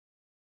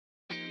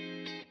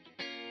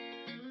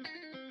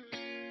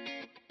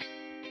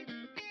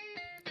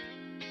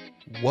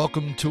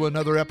Welcome to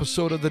another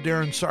episode of the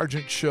Darren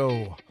Sargent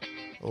Show.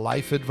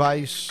 Life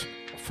advice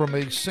from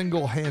a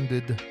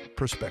single-handed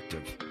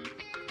perspective.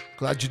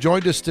 Glad you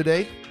joined us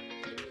today.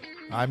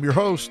 I'm your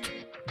host,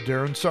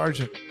 Darren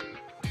Sargent.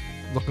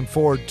 Looking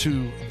forward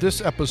to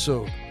this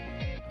episode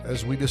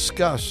as we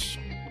discuss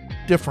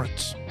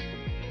difference.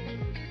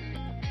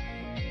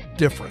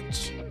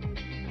 Difference.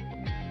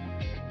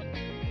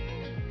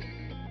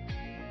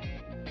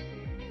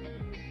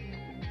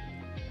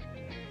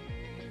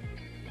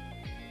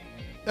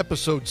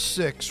 Episode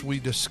 6, we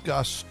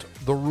discussed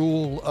the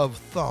rule of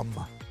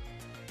thumb.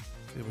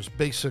 It was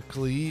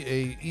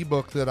basically an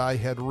ebook that I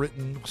had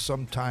written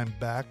some time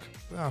back,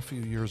 a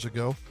few years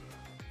ago.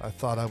 I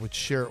thought I would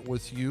share it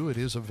with you. It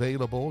is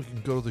available. You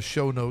can go to the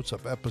show notes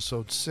of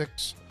episode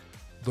 6,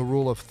 The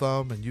Rule of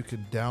Thumb, and you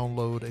can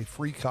download a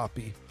free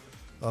copy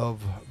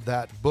of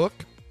that book.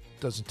 It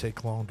doesn't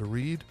take long to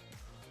read,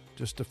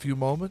 just a few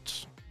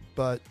moments,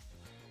 but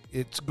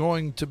it's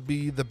going to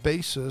be the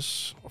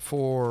basis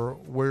for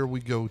where we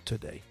go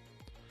today.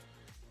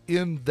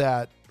 In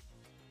that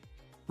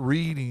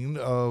reading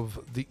of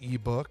the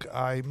ebook,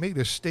 I made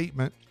a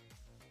statement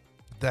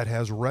that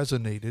has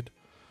resonated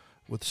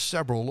with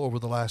several over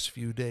the last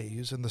few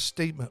days, and the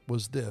statement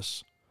was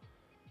this: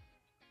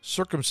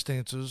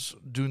 circumstances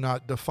do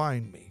not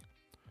define me.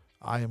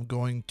 I am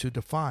going to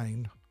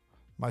define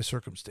my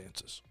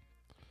circumstances.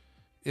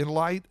 In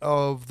light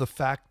of the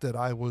fact that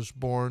I was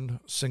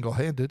born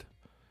single-handed,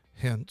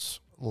 hence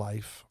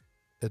life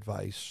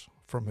advice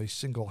from a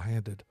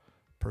single-handed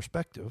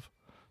perspective.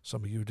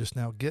 Some of you are just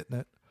now getting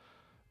it.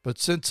 But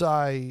since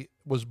I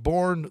was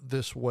born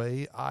this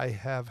way, I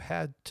have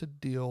had to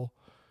deal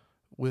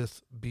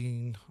with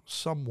being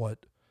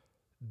somewhat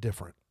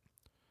different.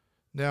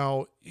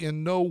 Now,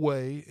 in no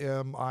way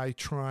am I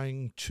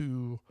trying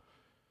to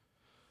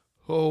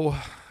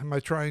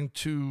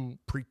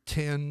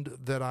pretend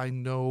that I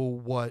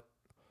know what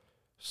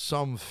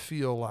some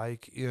feel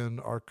like in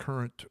our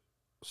current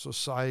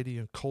society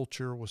and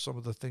culture with some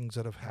of the things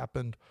that have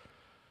happened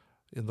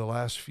in the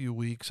last few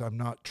weeks. I'm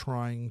not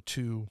trying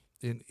to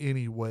in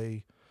any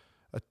way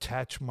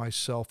attach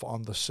myself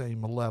on the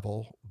same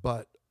level,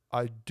 but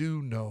I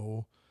do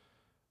know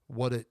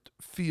what it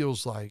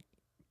feels like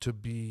to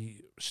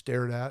be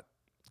stared at,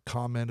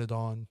 commented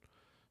on,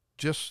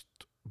 just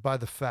by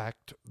the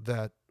fact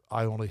that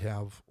I only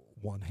have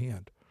one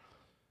hand.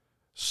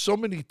 So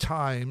many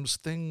times,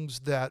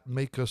 things that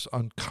make us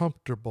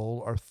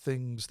uncomfortable are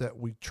things that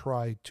we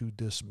try to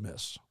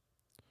dismiss.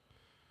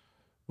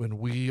 When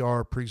we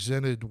are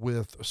presented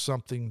with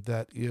something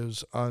that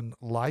is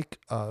unlike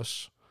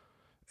us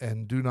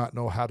and do not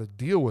know how to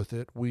deal with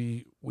it,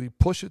 we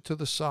push it to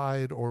the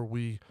side, or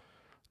we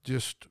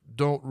just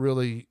don't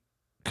really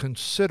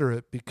consider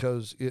it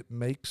because it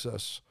makes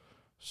us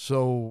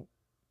so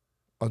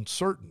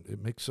uncertain.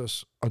 It makes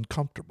us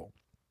uncomfortable.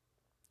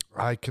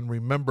 I can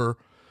remember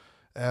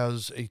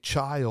as a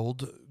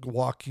child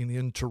walking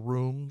into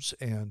rooms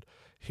and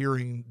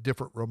hearing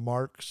different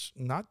remarks,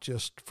 not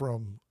just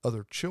from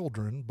other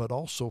children, but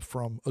also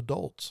from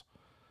adults.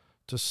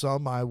 To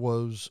some, I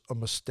was a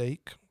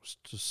mistake.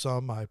 To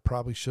some, I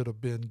probably should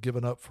have been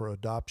given up for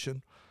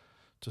adoption.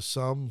 To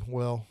some,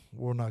 well,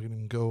 we're not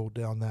going to go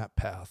down that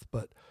path.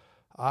 But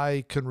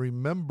I can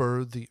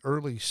remember the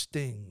early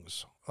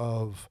stings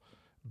of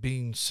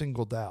being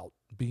singled out,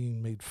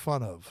 being made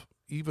fun of,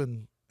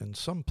 even in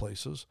some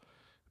places,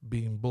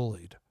 being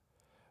bullied.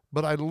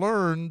 But I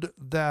learned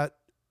that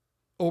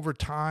over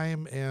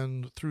time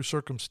and through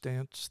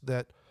circumstance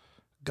that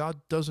God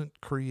doesn't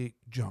create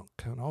junk.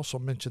 And I also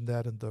mentioned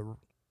that in the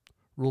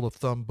Rule of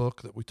Thumb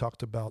book that we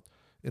talked about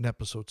in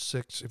episode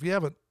 6. If you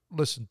haven't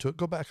listened to it,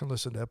 go back and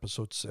listen to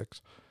episode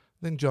 6.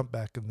 Then jump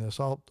back in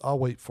this. I'll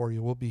wait for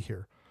you. We'll be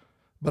here.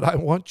 But I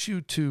want you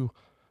to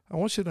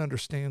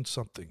understand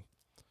something.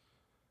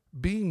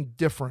 Being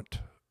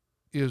different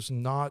is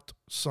not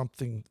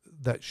something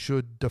that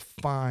should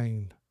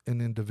define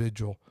an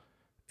individual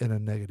in a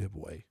negative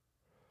way.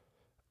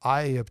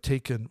 I have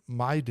taken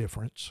my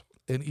difference,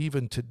 and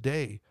even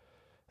today,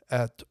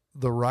 at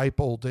the ripe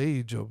old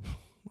age of,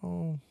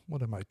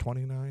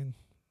 29?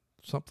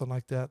 Something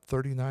like that,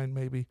 39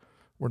 maybe.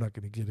 We're not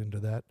going to get into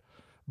that.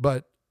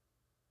 But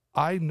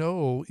I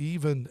know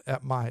even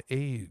at my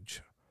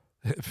age,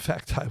 in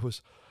fact,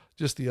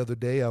 just the other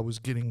day, I was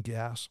getting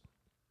gas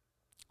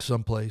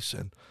someplace,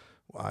 and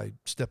I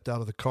stepped out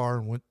of the car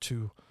and went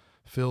to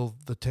fill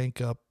the tank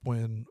up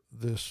when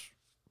this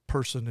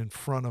person in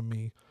front of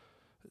me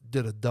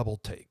did a double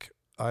take.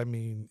 I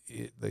mean,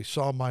 they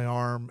saw my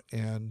arm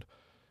and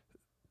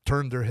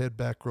turned their head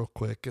back real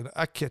quick. And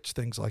I catch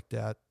things like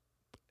that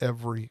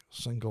every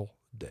single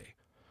day.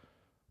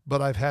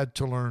 But I've had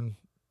to learn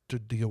to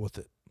deal with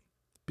it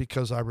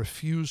because I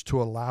refuse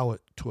to allow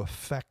it to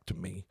affect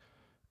me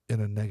in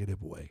a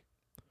negative way.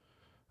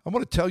 I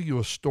want to tell you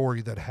a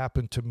story that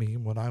happened to me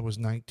when I was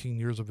 19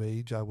 years of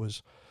age. I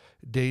was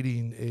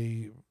dating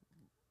a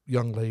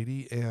young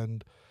lady,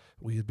 and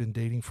we had been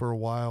dating for a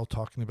while,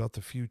 talking about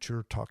the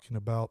future, talking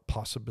about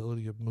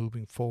possibility of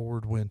moving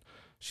forward, when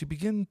she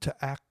began to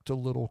act a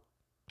little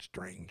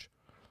strange.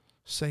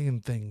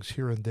 saying things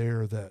here and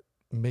there that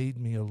made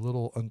me a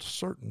little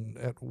uncertain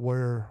at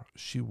where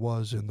she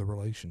was in the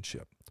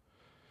relationship.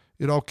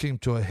 It all came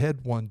to a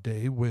head one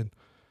day when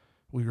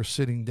we were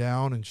sitting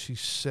down and she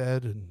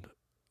said, and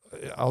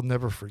I'll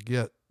never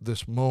forget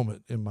this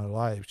moment in my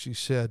life, she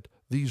said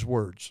these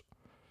words,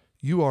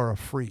 "You are a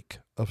freak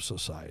of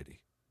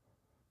society."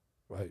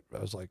 Right? I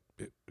was like,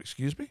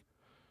 "Excuse me?"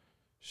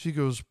 She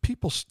goes,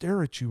 "People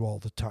stare at you all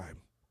the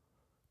time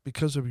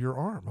because of your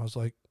arm." I was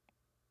like,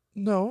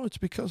 "No, it's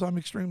because I'm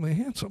extremely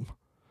handsome."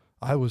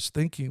 I was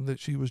thinking that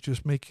she was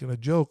just making a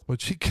joke,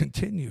 but she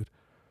continued.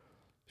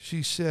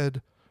 She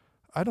said,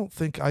 "I don't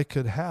think I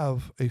could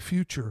have a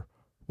future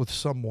with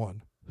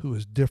someone who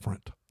is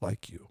different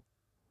like you."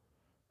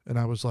 And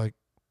I was like,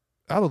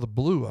 out of the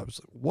blue, I was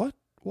like,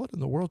 what in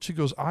the world? She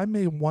goes, "I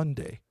may one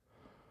day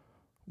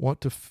want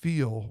to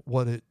feel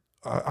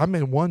I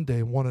may one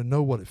day want to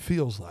know what it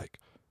feels like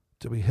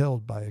to be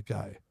held by a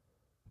guy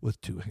with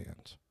two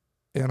hands."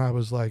 And I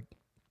was like,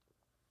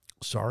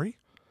 "Sorry?"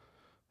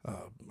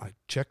 I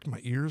checked my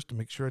ears to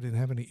make sure I didn't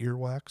have any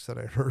earwax, that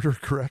I heard her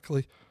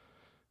correctly.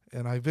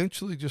 And I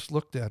eventually just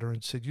looked at her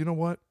and said, "You know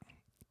what?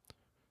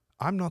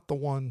 I'm not the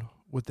one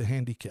with the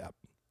handicap.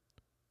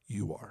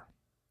 You are."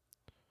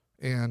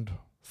 And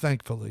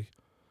thankfully,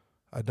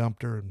 I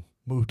dumped her and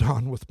moved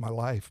on with my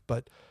life.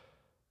 But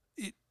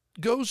it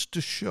goes to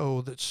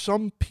show that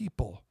some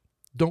people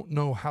don't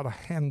know how to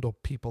handle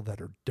people that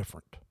are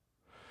different.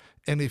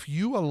 And if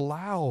you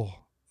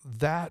allow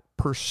that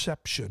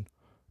perception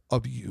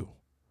of you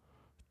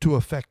to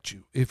affect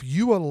you, if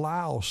you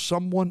allow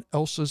someone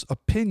else's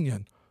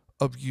opinion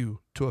of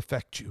you to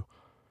affect you,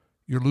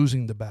 you're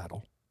losing the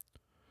battle.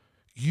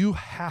 You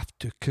have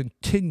to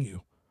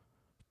continue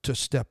to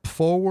step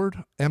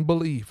forward and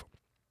believe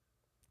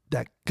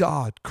that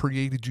God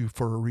created you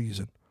for a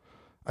reason.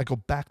 I go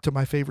back to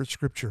my favorite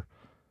scripture.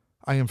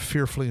 I am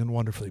fearfully and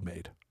wonderfully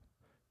made.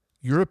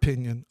 Your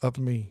opinion of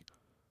me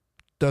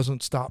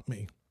doesn't stop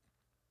me.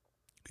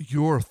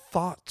 Your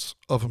thoughts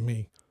of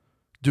me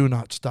do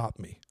not stop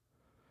me.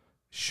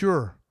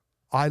 Sure,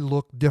 I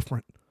look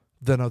different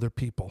than other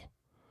people,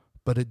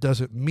 but it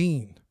doesn't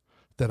mean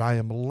that I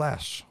am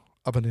less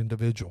of an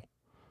individual.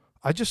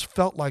 I just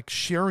felt like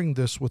sharing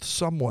this with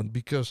someone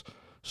because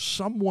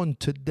someone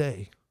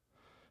today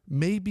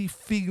may be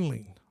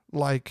feeling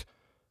like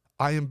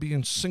I am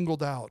being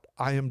singled out.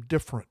 I am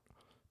different.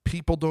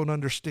 People don't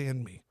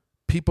understand me.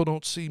 People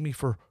don't see me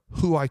for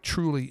who I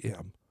truly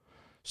am.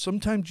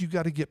 Sometimes you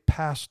got to get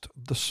past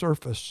the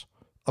surface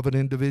of an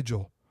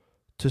individual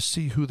to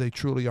see who they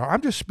truly are.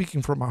 I'm just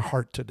speaking from my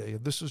heart today.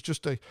 This is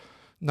just a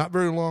not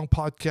very long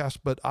podcast,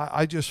 but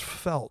I just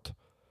felt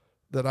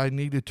that I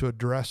needed to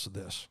address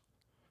this.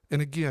 And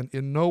again,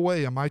 in no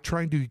way am I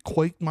trying to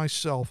equate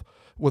myself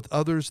with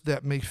others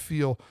that may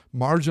feel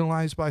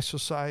marginalized by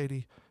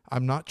society.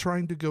 I'm not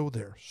trying to go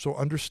there. So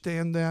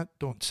understand that.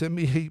 Don't send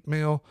me hate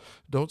mail.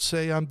 Don't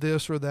say I'm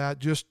this or that.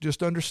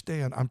 Just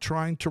understand. I'm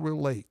trying to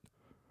relate.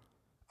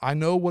 I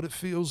know what it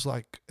feels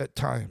like at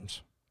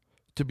times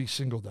to be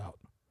singled out.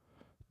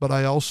 But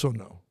I also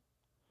know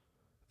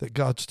that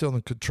God's still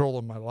in control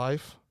of my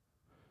life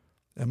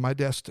and my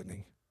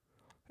destiny.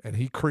 And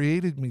He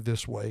created me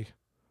this way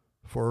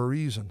for a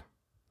reason.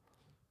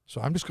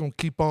 So I'm just going to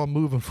keep on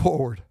moving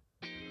forward.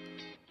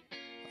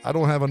 I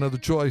don't have another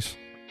choice.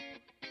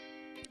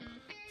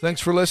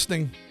 Thanks for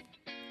listening.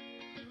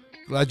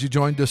 Glad you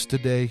joined us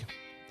today.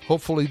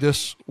 Hopefully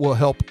this will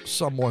help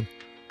someone.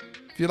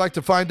 If you'd like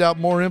to find out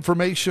more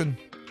information,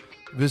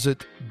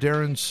 visit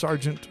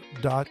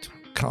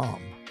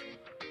DarrenSargent.com.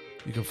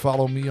 You can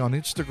follow me on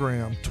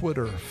Instagram,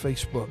 Twitter,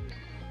 Facebook.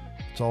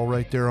 It's all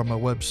right there on my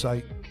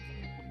website.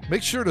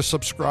 Make sure to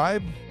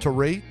subscribe, to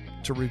rate,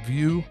 to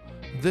review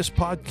this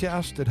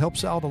podcast. It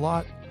helps out a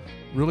lot.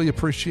 Really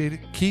appreciate it.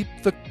 Keep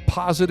the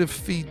positive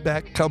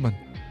feedback coming.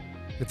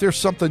 If there's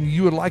something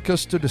you would like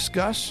us to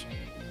discuss,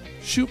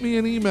 shoot me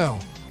an email.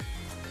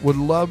 Would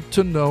love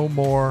to know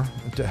more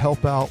and to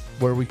help out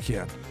where we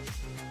can.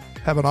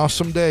 Have an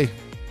awesome day.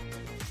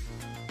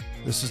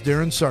 This is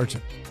Darren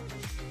Sargent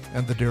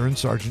and The Darren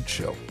Sargent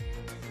Show.